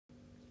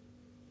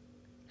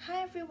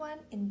Hi everyone,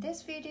 in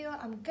this video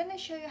I'm gonna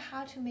show you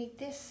how to make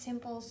this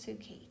simple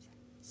suitcase.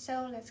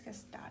 So let's get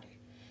started.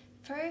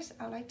 First,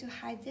 I'd like to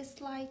hide this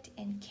light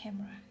and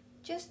camera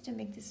just to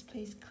make this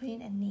place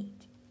clean and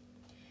neat.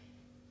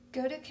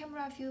 Go to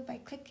camera view by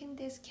clicking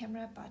this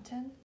camera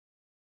button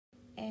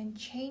and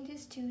change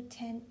this to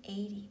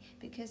 1080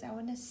 because I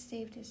want to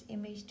save this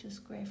image to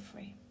square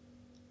frame.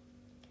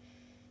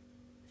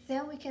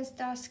 Then we can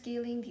start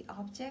scaling the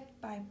object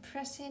by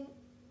pressing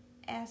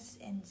S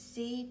and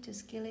Z to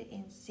scale it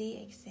in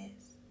Z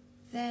axis.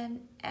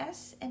 Then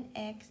S and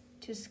X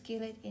to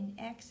scale it in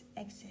X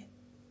axis.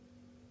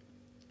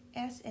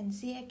 S and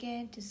Z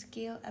again to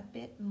scale a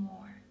bit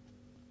more.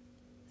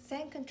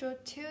 Then Ctrl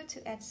 2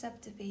 to add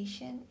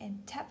subdivision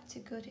and tap to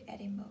go to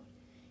edit mode.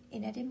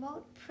 In edit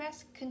mode,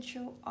 press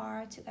Ctrl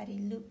R to add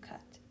a loop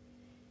cut.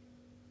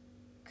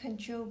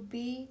 Ctrl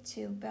B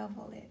to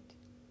bevel it.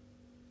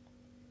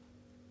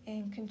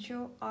 And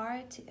Ctrl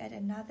R to add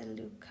another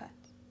loop cut.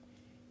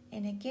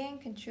 And again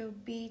Ctrl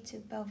B to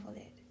bevel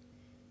it.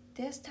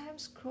 This time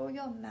scroll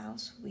your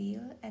mouse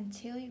wheel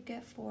until you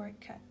get 4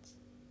 cuts.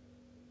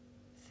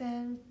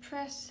 Then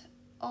press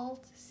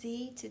Alt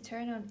Z to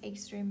turn on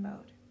extreme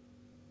mode.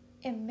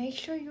 And make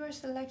sure you are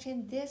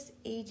selecting this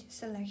edge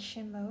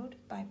selection mode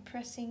by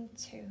pressing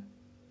 2.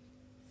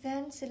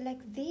 Then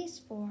select these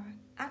 4.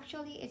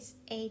 Actually it's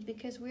 8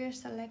 because we are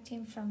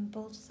selecting from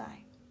both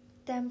sides.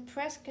 Then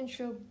press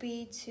Ctrl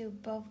B to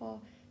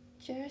bevel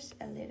just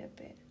a little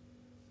bit.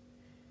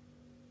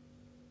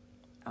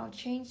 I'll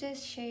change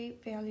this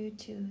shape value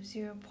to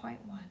 0.1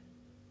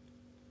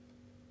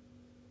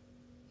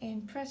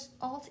 and press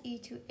Alt E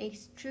to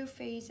extrude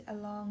face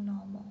along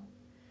normal.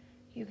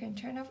 You can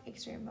turn off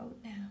extrude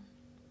mode now.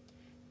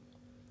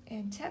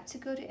 And tap to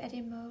go to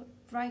edit mode,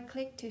 right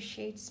click to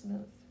shade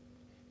smooth.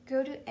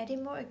 Go to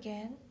edit mode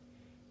again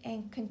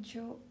and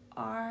Ctrl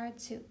R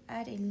to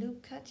add a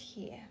loop cut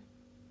here.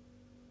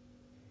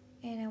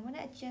 And I want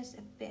to adjust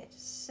a bit,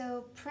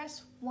 so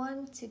press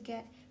 1 to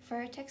get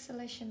vertex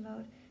selection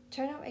mode.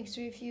 Turn on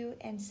extrude view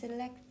and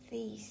select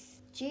these.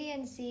 G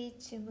and Z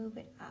to move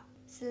it up.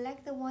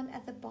 Select the one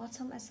at the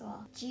bottom as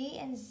well. G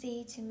and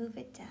Z to move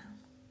it down.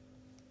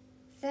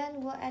 Then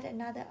we'll add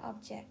another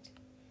object.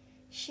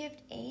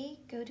 Shift A,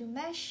 go to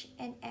mesh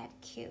and add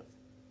cube.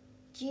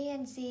 G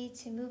and Z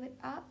to move it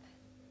up.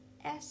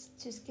 S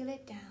to scale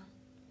it down.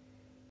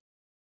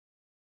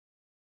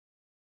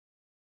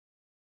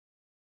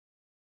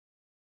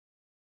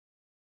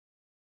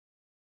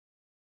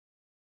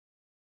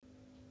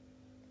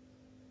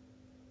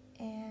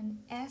 And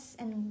S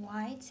and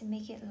Y to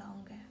make it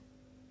longer.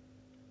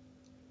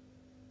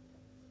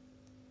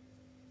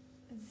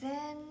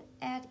 Then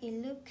add a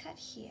loop cut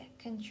here,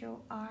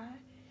 Ctrl R,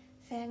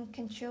 then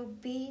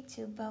Ctrl B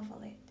to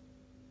bevel it.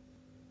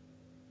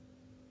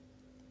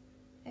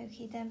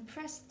 Okay, then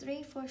press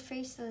 3 for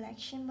face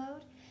selection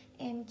mode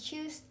and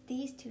choose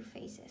these 2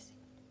 faces.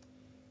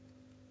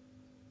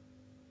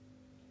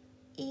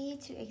 E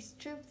to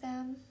extrude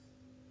them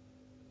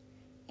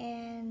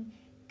and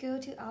go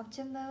to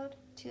object mode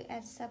to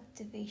add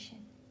subdivision,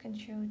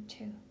 Ctrl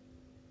 2.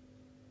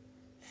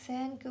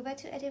 Then go back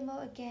to edit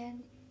mode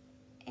again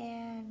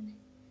and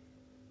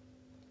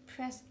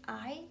press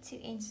I to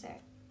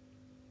insert.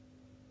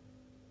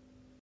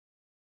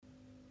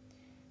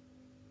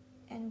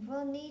 And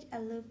we'll need a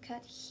loop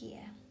cut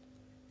here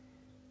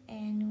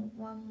and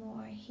one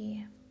more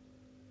here.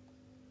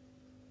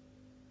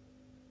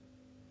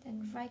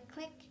 Then right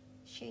click,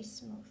 shade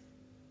smooth.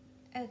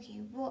 Okay,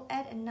 we'll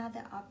add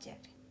another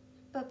object.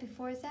 But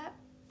before that,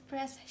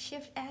 press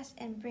Shift S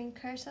and bring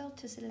cursor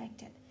to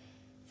selected.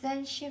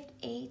 Then Shift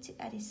A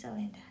to add a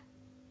cylinder.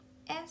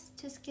 S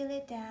to scale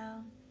it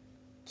down.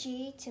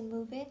 G to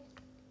move it.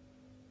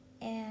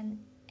 And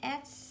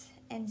S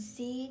and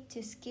Z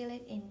to scale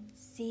it in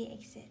Z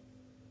axis.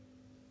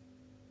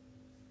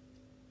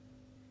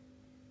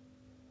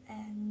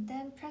 And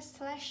then press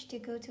slash to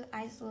go to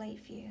isolate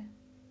view.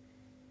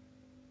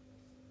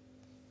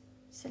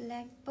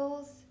 Select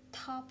both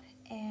top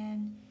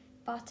and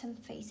bottom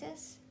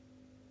faces.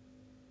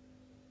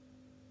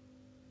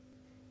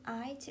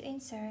 I to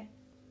insert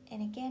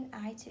and again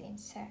I to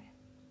insert.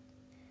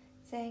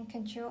 Then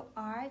Ctrl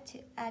R to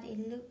add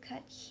a loop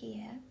cut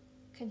here.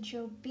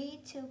 Ctrl B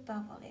to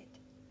bevel it.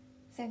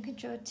 Then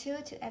Ctrl 2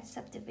 to add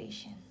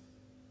subdivision.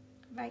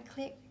 Right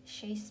click,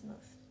 shade smooth.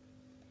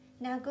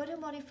 Now go to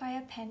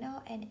modifier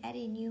panel and add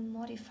a new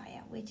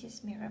modifier, which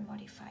is mirror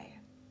modifier.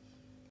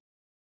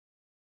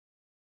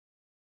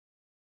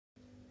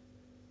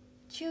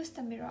 Choose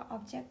the mirror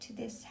object to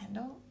this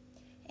handle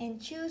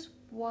and choose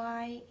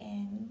Y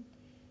and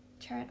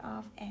turn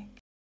off X.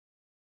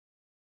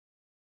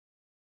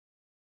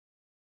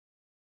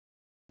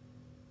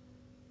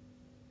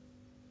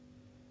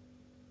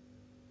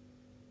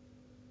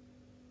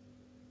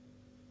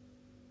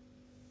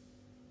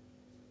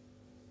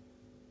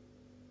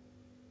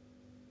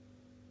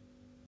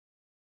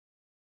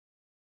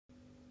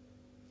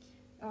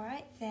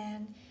 Alright,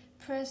 then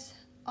press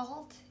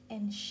Alt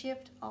and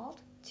Shift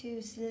Alt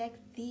to select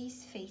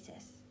these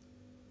faces.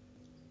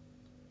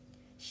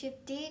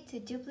 Shift D to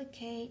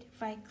duplicate,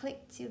 right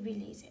click to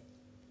release it.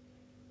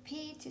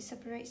 P to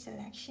separate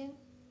selection.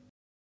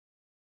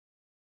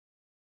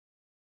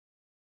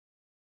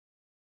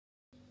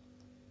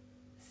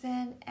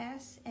 Then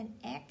S and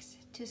X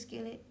to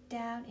scale it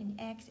down in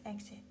X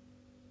exit.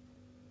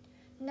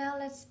 Now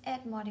let's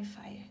add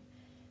modifier.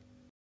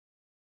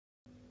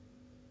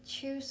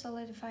 Choose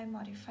Solidify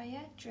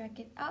modifier, drag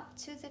it up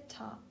to the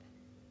top.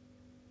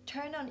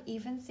 Turn on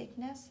even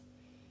thickness,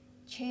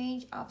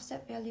 change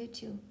offset value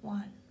to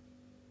 1,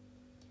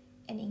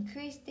 and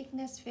increase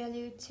thickness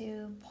value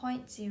to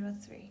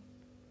 0.03.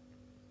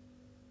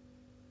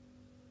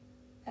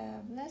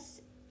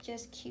 Let's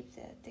just keep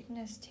the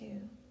thickness to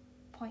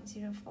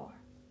 0.04.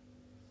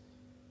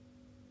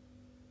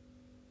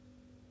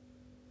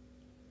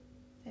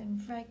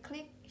 Then right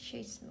click,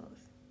 shade smooth.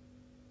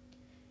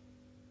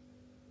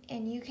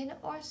 And you can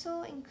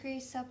also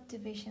increase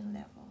subdivision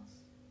levels.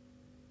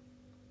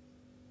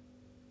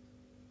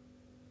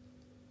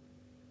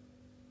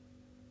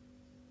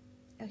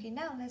 Okay,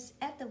 now let's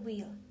add the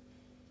wheel.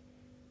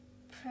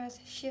 Press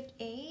Shift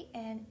A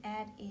and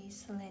add a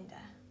cylinder.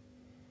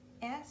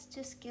 S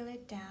to scale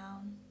it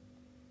down.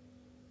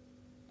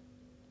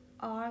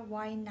 R,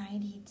 Y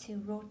 90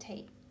 to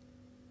rotate.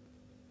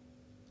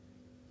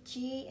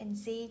 G and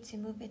Z to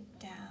move it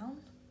down.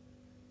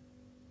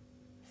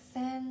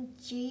 Then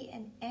G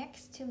and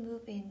X to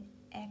move in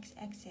X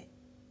exit.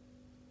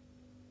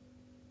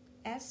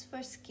 S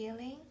for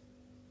scaling.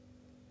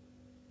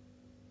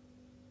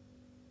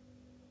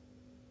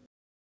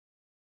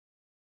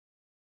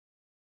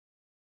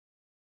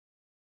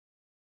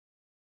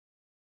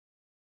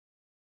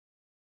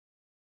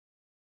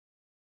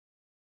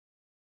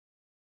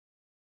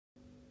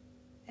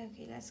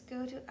 Okay, let's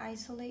go to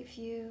isolate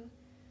view,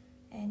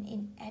 and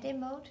in edit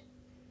mode,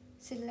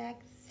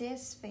 select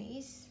this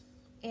face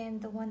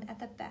and the one at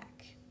the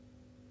back.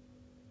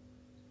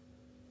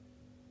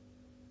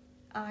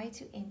 I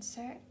to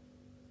insert.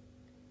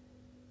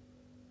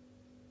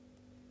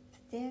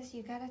 For this,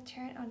 you gotta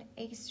turn on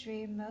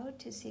extrude mode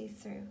to see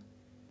through.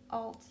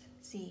 Alt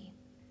Z.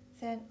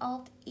 Then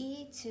Alt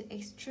E to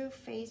extrude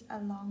face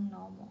along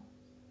normal.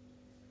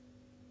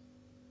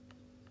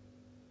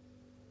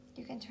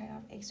 You can turn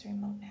off extrude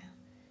mode now.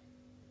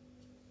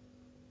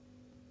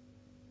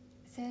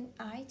 Then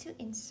I to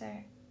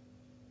insert.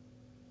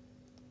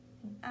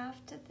 And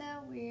after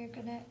that, we're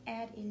gonna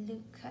add a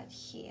loop cut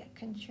here.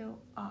 Control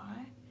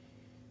R,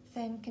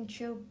 then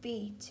Control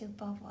B to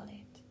bubble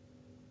it.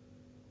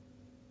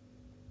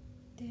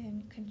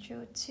 Then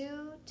Control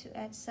 2 to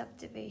add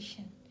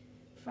subdivision.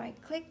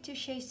 Right click to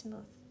shade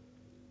smooth.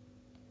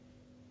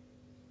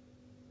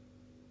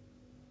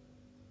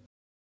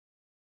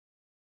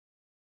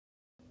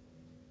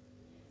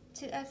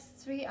 To add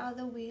 3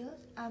 other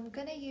wheels, I'm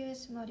gonna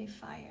use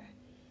modifier.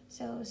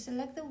 So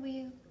select the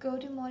wheel, go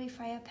to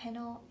modifier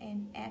panel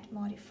and add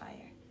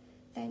modifier.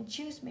 Then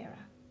choose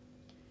mirror.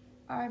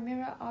 Our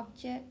mirror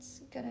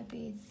object's gonna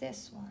be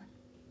this one.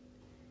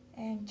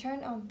 And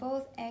turn on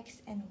both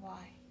X and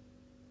Y.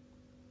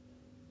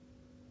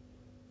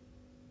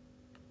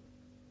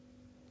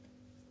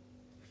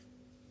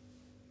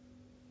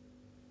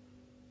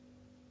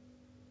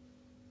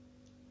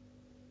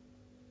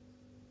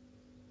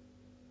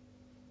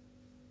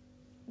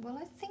 Well,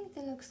 I think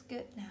that looks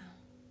good now.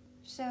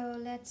 So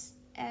let's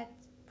add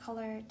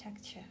color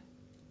texture.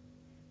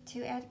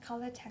 To add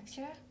color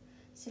texture,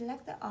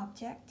 select the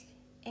object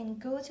and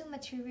go to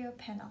Material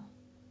panel.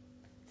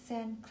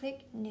 Then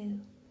click New.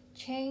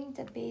 Change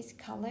the base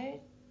color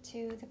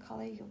to the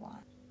color you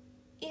want.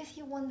 If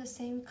you want the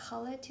same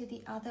color to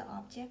the other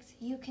objects,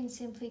 you can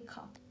simply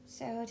copy.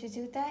 So to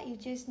do that, you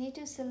just need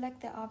to select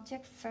the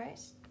object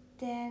first,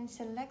 then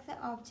select the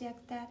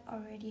object that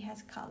already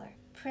has color.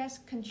 Press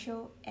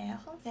Ctrl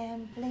L,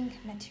 then blink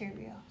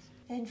materials.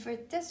 Then for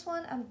this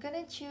one, I'm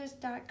gonna choose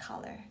dark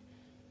color.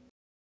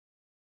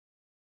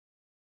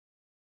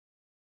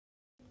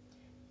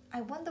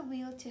 I want the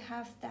wheel to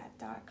have that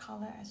dark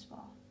color as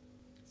well.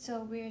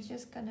 So we're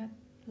just gonna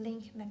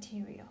link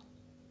material.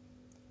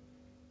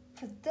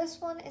 For this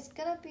one, it's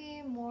gonna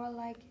be more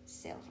like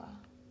silver.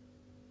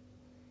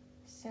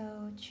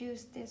 So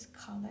choose this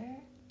color,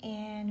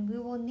 and we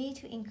will need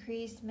to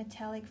increase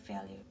metallic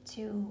value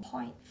to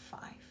 0.5,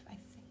 I think.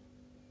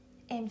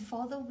 And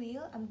for the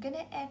wheel, I'm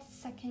gonna add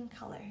second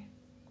color.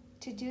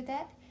 To do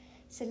that,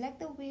 select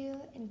the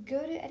wheel and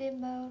go to edit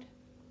mode,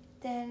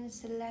 then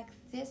select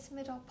this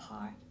middle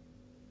part.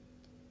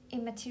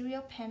 In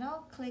material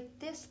panel, click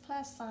this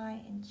plus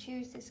sign and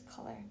choose this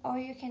color, or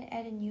you can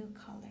add a new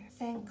color.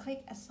 Then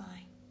click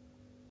assign.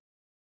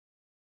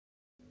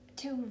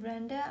 To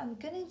render, I'm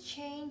gonna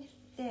change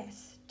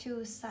this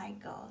to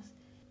cycles.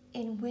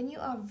 And when you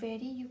are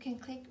ready, you can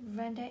click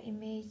render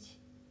image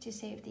to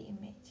save the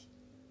image.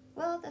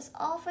 Well, that's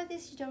all for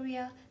this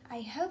tutorial.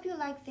 I hope you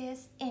like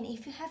this, and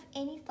if you have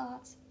any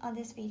thoughts on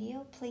this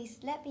video, please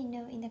let me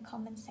know in the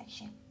comment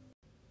section.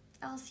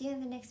 I'll see you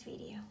in the next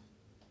video.